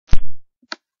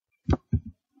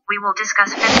We will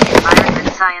discuss 50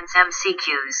 environment science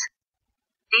MCQs.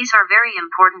 These are very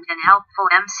important and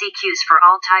helpful MCQs for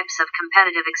all types of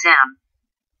competitive exam.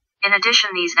 In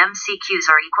addition, these MCQs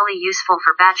are equally useful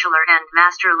for bachelor and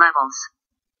master levels.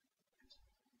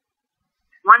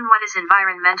 1. What is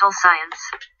environmental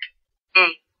science?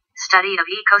 A. Study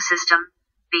of ecosystem.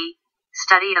 B.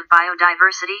 Study of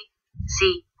biodiversity.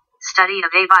 C. Study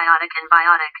of abiotic and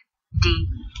biotic. D.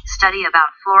 Study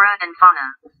about flora and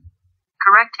fauna.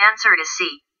 Correct answer is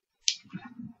C.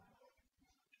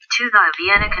 2. The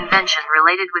Vienna Convention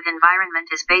related with environment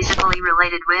is basically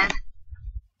related with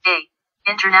A.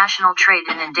 International trade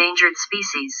in endangered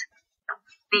species.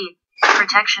 B.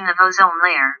 Protection of ozone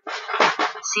layer.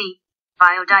 C.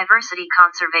 Biodiversity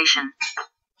conservation.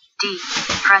 D.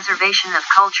 Preservation of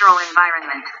cultural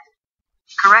environment.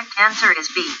 Correct answer is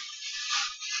B.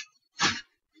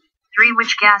 3.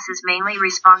 Which gas is mainly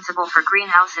responsible for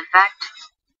greenhouse effect?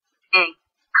 A.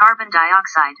 Carbon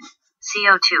dioxide,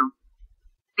 CO2.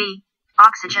 B.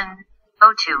 Oxygen,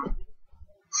 O2.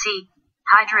 C.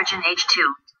 Hydrogen, H2.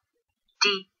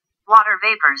 D. Water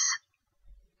vapors.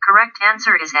 Correct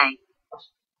answer is A.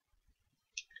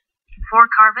 4.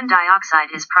 Carbon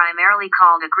dioxide is primarily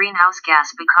called a greenhouse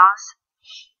gas because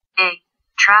A.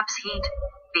 Traps heat.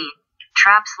 B.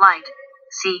 Traps light.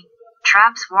 C.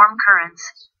 Traps warm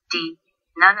currents. D.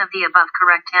 None of the above.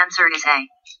 Correct answer is A.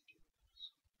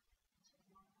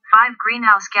 5.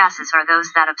 Greenhouse gases are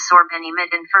those that absorb and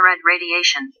emit infrared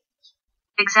radiation.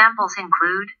 Examples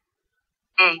include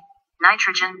A.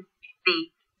 Nitrogen.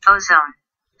 B. Ozone.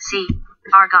 C.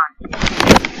 Argon.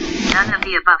 None of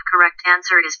the above. Correct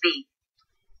answer is B.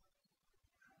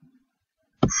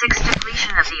 6.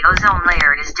 Depletion of the ozone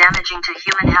layer is damaging to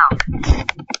human health.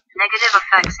 Negative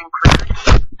effects include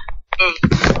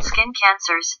A. Skin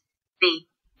cancers. B.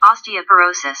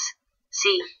 Osteoporosis.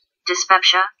 C.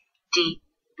 Dyspepsia. D.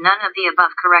 None of the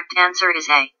above. Correct answer is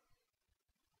A.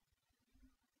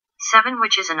 7.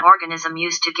 Which is an organism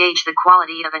used to gauge the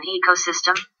quality of an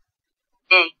ecosystem?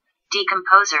 A.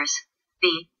 Decomposers.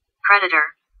 B.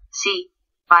 Predator. C.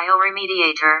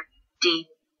 Bioremediator. D.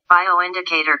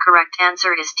 Bioindicator. Correct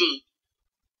answer is D.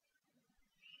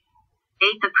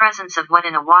 8. The presence of what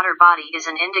in a water body is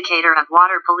an indicator of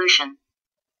water pollution.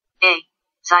 A.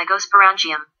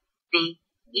 Zygosporangium. B.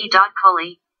 E.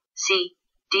 coli. C.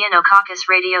 Deinococcus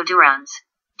radiodurans.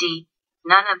 D.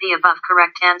 None of the above.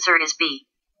 Correct answer is B.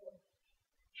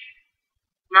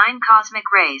 9. Cosmic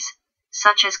rays,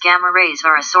 such as gamma rays,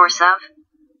 are a source of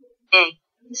A.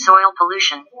 Soil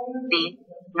pollution. B.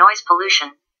 Noise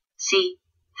pollution. C.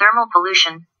 Thermal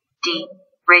pollution. D.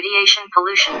 Radiation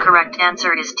pollution. Correct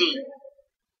answer is D.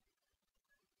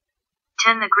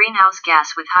 10. The greenhouse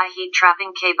gas with high heat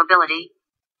trapping capability.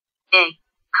 A.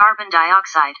 Carbon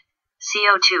dioxide,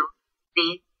 CO2.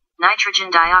 B. Nitrogen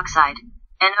dioxide,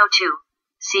 NO2.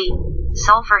 C.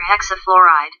 Sulfur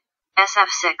hexafluoride,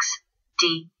 SF6.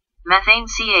 D. Methane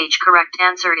CH. Correct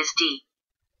answer is D.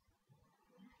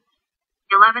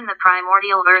 11. The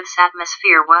primordial Earth's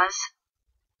atmosphere was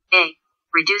A.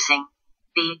 Reducing.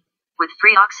 B. With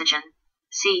free oxygen.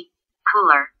 C.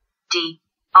 Cooler. D.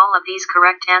 All of these.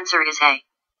 Correct answer is A.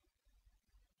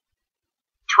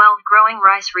 12. Growing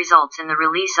rice results in the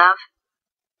release of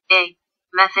A.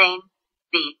 Methane.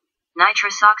 B.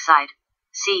 Nitrous oxide.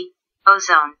 C.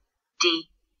 Ozone. D.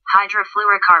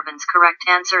 Hydroflurocarbons. Correct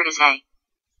answer is A.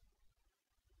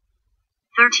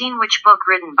 13. Which book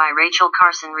written by Rachel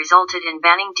Carson resulted in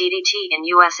banning DDT in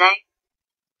USA?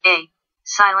 A.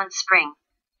 Silent Spring.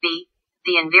 B.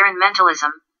 The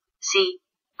Environmentalism. C.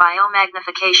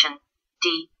 Biomagnification.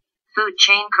 D. Food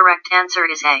Chain. Correct answer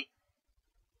is A.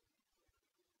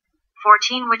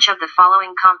 14. Which of the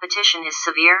following competition is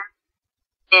severe?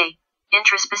 A.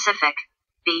 Intraspecific.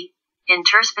 B.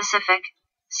 Interspecific.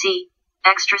 C.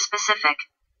 Extraspecific.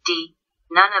 D.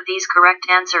 None of these. Correct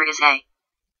answer is A.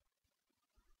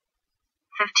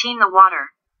 15. The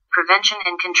Water, Prevention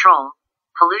and Control,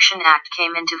 Pollution Act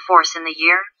came into force in the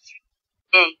year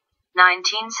A.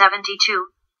 1972.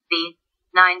 B.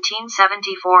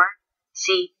 1974.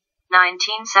 C.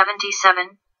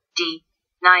 1977. D.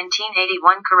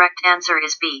 1981. Correct answer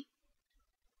is B.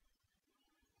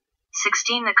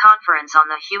 16. The Conference on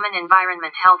the Human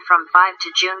Environment held from 5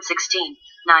 to June 16,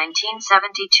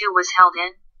 1972 was held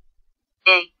in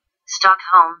A.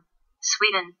 Stockholm,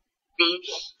 Sweden. B.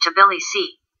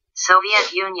 Tbilisi,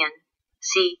 Soviet Union.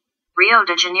 C. Rio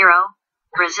de Janeiro,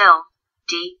 Brazil.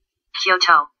 D.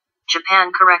 Kyoto,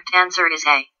 Japan. Correct answer is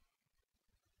A.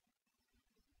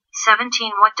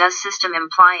 17. What does system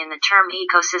imply in the term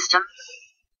ecosystem?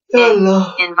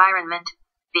 A. Environment.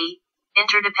 B.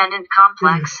 Interdependent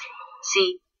complex.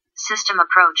 C. System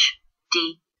approach.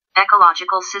 D.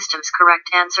 Ecological systems. Correct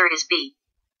answer is B.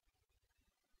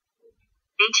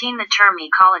 18. The term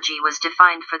ecology was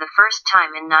defined for the first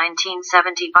time in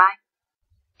 1970 by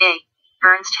A.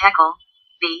 Ernst Haeckel,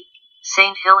 B.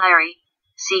 St. Hilaire,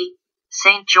 C.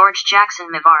 St. George Jackson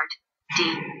Mivart,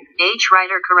 D. H.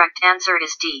 Ryder. Correct answer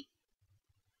is D.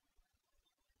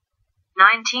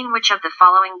 19. Which of the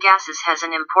following gases has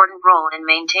an important role in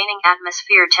maintaining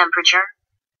atmosphere temperature?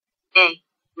 A.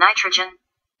 Nitrogen,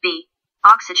 B.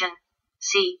 Oxygen,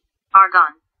 C.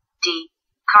 Argon, D.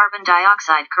 Carbon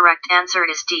dioxide. Correct answer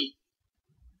is D.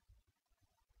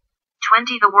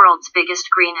 20. The world's biggest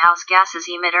greenhouse gases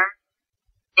emitter?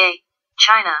 A.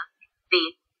 China,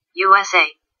 B. USA,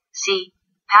 C.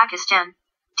 Pakistan,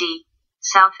 D.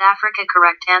 South Africa.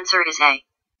 Correct answer is A.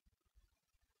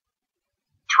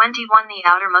 21. The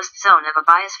outermost zone of a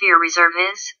biosphere reserve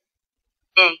is?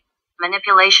 A.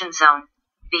 Manipulation zone,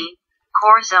 B.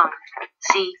 Core zone,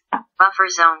 C. Buffer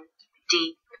zone,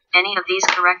 D. Any of these.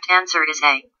 Correct answer is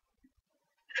A.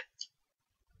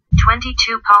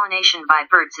 22. Pollination by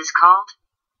birds is called?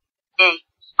 A.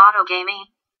 Autogamy,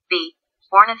 B.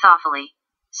 Ornithophily,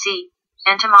 C.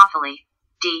 Entomophily,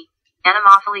 D.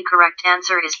 Anemophily. Correct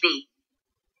answer is B.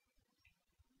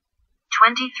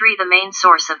 23. The main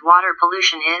source of water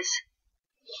pollution is?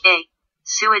 A.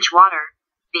 Sewage water,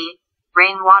 B.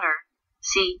 Rainwater,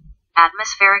 C.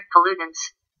 Atmospheric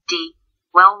pollutants, D.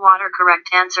 Well water. Correct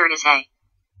answer is A.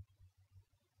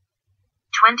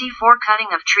 24. Cutting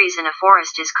of trees in a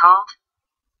forest is called?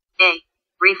 A.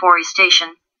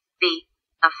 Reforestation, B.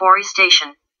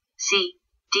 Afforestation, C.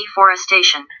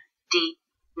 Deforestation, D.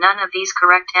 None of these.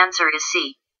 Correct answer is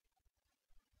C.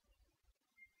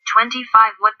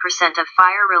 25. What percent of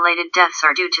fire-related deaths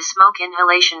are due to smoke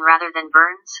inhalation rather than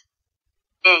burns?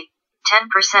 A.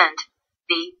 10%,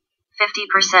 B.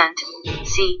 50%,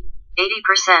 C.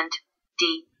 80%,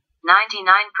 D.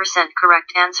 99%.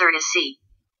 Correct answer is C.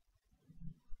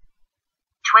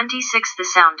 26. The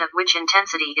sound of which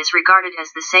intensity is regarded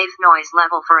as the safe noise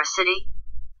level for a city?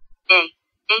 A.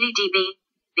 80 dB,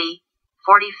 B.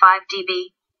 45 dB,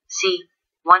 C.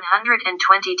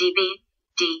 120 dB,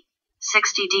 D.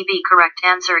 60 dB. Correct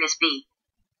answer is B.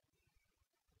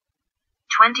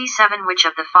 27. Which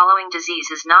of the following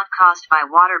disease is not caused by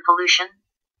water pollution?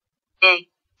 A.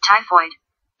 Typhoid,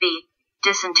 B.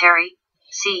 Dysentery,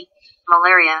 C.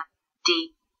 Malaria,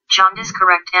 D. Jaundice.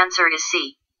 Correct answer is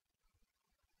C.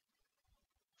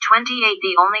 28.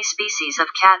 The only species of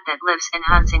cat that lives and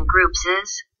hunts in groups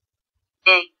is?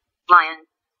 A. Lion,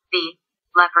 B.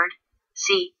 Leopard,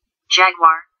 C.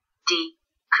 Jaguar, D.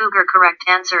 Cougar. Correct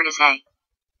answer is A.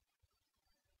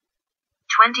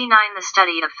 29. The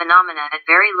study of phenomena at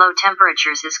very low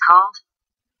temperatures is called?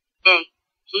 A.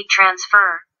 Heat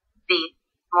transfer, B.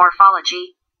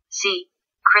 Morphology, C.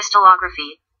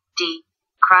 Crystallography, D.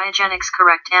 Cryogenics.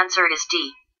 Correct answer is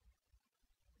D.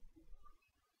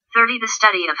 30. The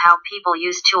study of how people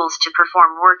use tools to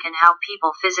perform work and how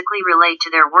people physically relate to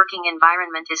their working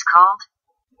environment is called?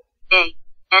 A.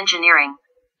 Engineering,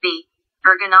 B.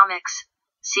 Ergonomics,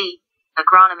 C.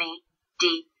 Agronomy,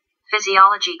 D.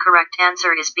 Physiology. Correct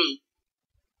answer is B.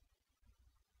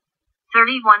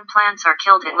 31. Plants are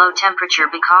killed at low temperature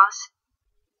because?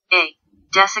 A.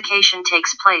 Desiccation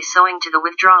takes place owing to the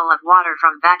withdrawal of water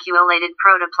from vacuolated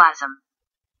protoplasm.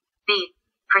 B.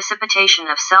 Precipitation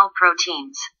of cell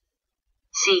proteins.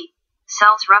 C.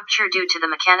 Cells rupture due to the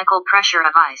mechanical pressure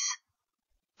of ice.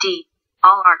 D.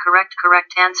 All are correct.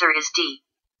 Correct answer is D.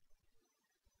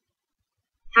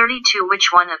 32. Which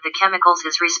one of the chemicals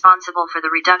is responsible for the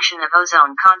reduction of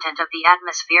ozone content of the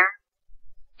atmosphere?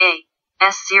 A.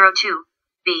 S02,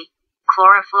 B.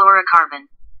 Chlorofluorocarbon,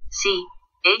 C.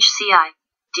 HCI,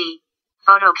 D.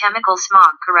 Photochemical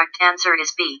smog. Correct answer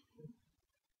is B.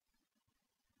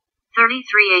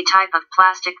 33. A type of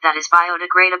plastic that is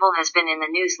biodegradable has been in the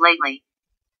news lately.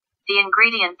 The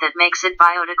ingredient that makes it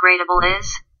biodegradable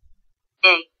is?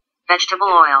 A. Vegetable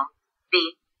oil,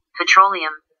 B.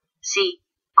 Petroleum, C.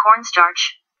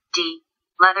 Cornstarch, D.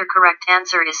 Leather. Correct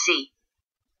answer is C.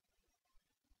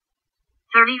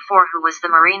 34. Who was the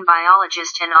marine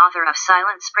biologist and author of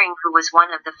Silent Spring who was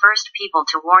one of the first people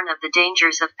to warn of the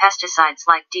dangers of pesticides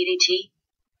like DDT?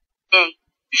 A.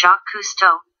 Jacques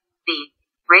Cousteau, B.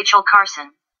 Rachel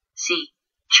Carson, C.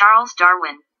 Charles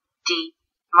Darwin, D.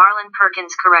 Marlin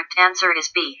Perkins. Correct answer is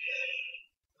B.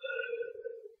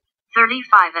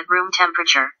 35. At room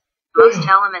temperature, most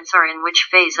elements are in which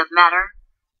phase of matter?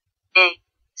 A.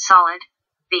 Solid,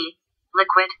 B.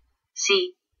 Liquid,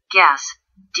 C. Gas,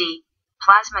 D.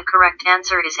 Plasma. Correct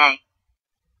answer is A.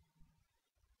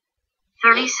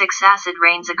 36. Acid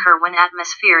rains occur when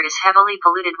atmosphere is heavily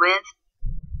polluted with?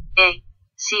 A.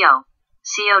 CO,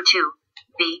 CO2,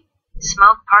 B.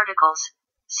 Smoke particles,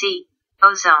 C.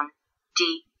 Ozone,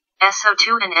 D.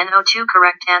 SO2 and NO2.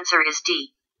 Correct answer is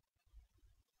D.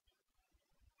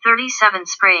 37.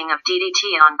 Spraying of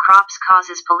DDT on crops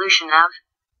causes pollution of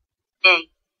A.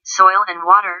 Soil and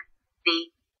water,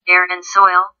 B. Air and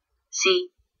soil, C.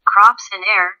 Crops and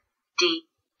air, D.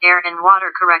 Air and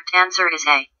water. Correct answer is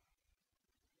A.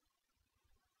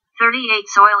 38.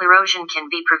 Soil erosion can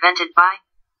be prevented by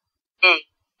A.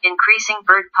 Increasing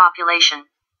bird population,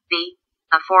 B.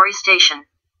 Afforestation,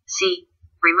 C.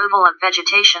 Removal of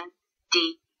vegetation,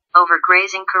 D.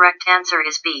 Overgrazing. Correct answer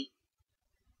is B.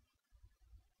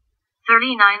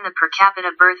 39. The per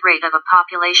capita birth rate of a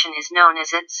population is known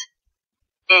as its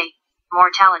A.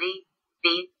 Mortality,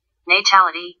 B.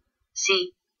 Natality,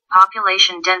 C.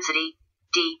 Population density,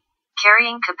 D.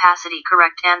 Carrying capacity.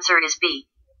 Correct answer is B.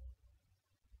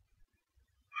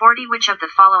 40. Which of the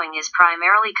following is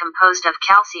primarily composed of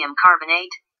calcium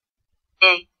carbonate?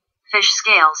 A. Fish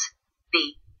scales,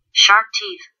 B. Shark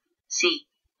teeth, C.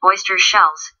 Oyster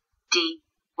shells, D.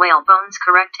 Whale bones.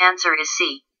 Correct answer is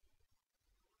C.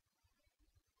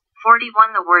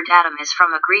 41. The word atom is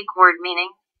from a Greek word meaning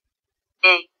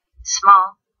A.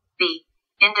 Small, B.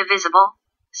 Indivisible,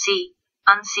 C.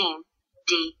 Unseen,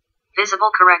 D.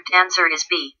 Visible. Correct answer is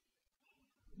B.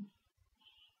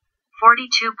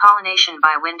 42. Pollination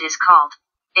by wind is called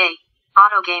A.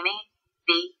 Autogamy,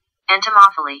 B.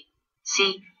 Entomophily,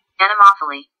 C.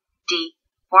 Anemophily, D.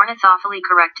 Ornithophily.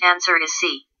 Correct answer is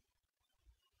C.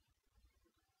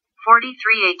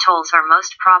 43. Atolls are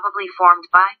most probably formed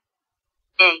by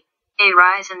A. A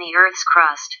rise in the Earth's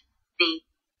crust, B.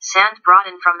 Sand brought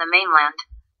in from the mainland,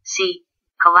 C.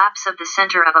 Collapse of the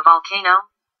center of a volcano,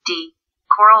 D.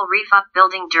 Coral reef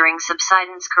upbuilding during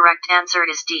subsidence. Correct answer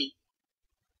is D.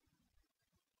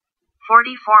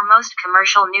 44. Most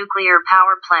commercial nuclear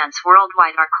power plants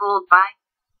worldwide are cooled by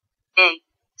A.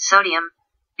 Sodium,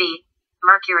 B.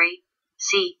 Mercury,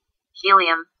 C.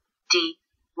 Helium, D.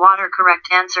 Water.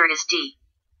 Correct answer is D.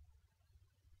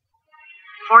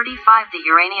 45. The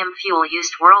uranium fuel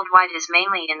used worldwide is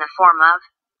mainly in the form of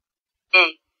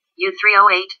A.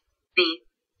 U3O8, B.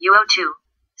 UO2,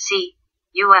 C.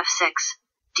 UF6,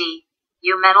 D.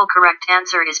 U-metal. Correct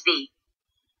answer is B.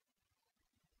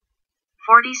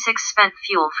 46. Spent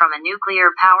fuel from a nuclear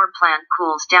power plant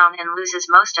cools down and loses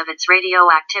most of its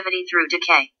radioactivity through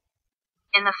decay.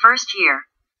 In the first year,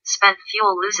 spent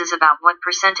fuel loses about what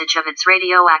percentage of its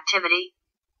radioactivity?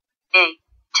 A.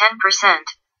 10%,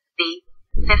 B.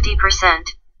 50%,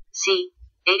 C.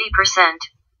 80%,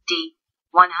 D.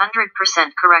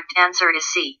 100%. Correct answer is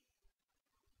C.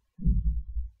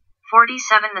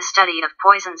 47. The study of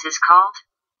poisons is called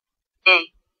A.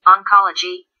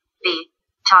 Oncology, B.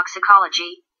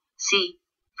 Toxicology, C.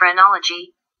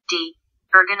 Phrenology, D.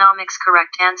 Ergonomics.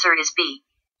 Correct answer is B.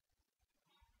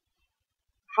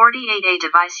 48. A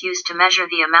device used to measure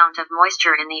the amount of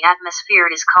moisture in the atmosphere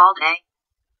is called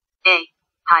A.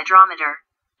 Hydrometer,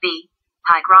 B.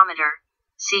 Hygrometer,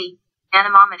 C.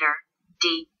 Anemometer,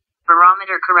 D.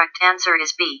 Barometer. Correct answer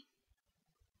is B.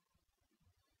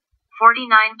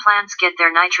 49. Plants get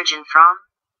their nitrogen from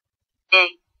A.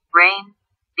 Rain,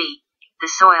 B. The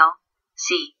soil,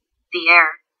 C. The air,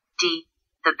 D.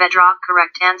 The bedrock.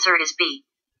 Correct answer is B.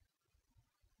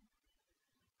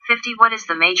 50. What is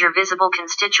the major visible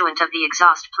constituent of the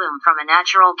exhaust plume from a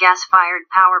natural gas-fired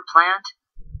power plant?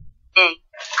 A.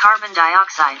 Carbon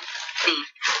dioxide, B.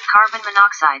 Carbon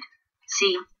monoxide,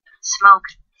 C. Smoke,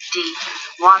 D.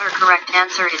 Water. Correct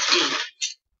answer is D.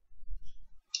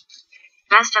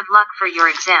 Best of luck for your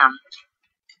exam.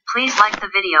 Please like the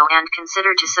video and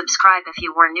consider to subscribe if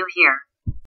you were new here.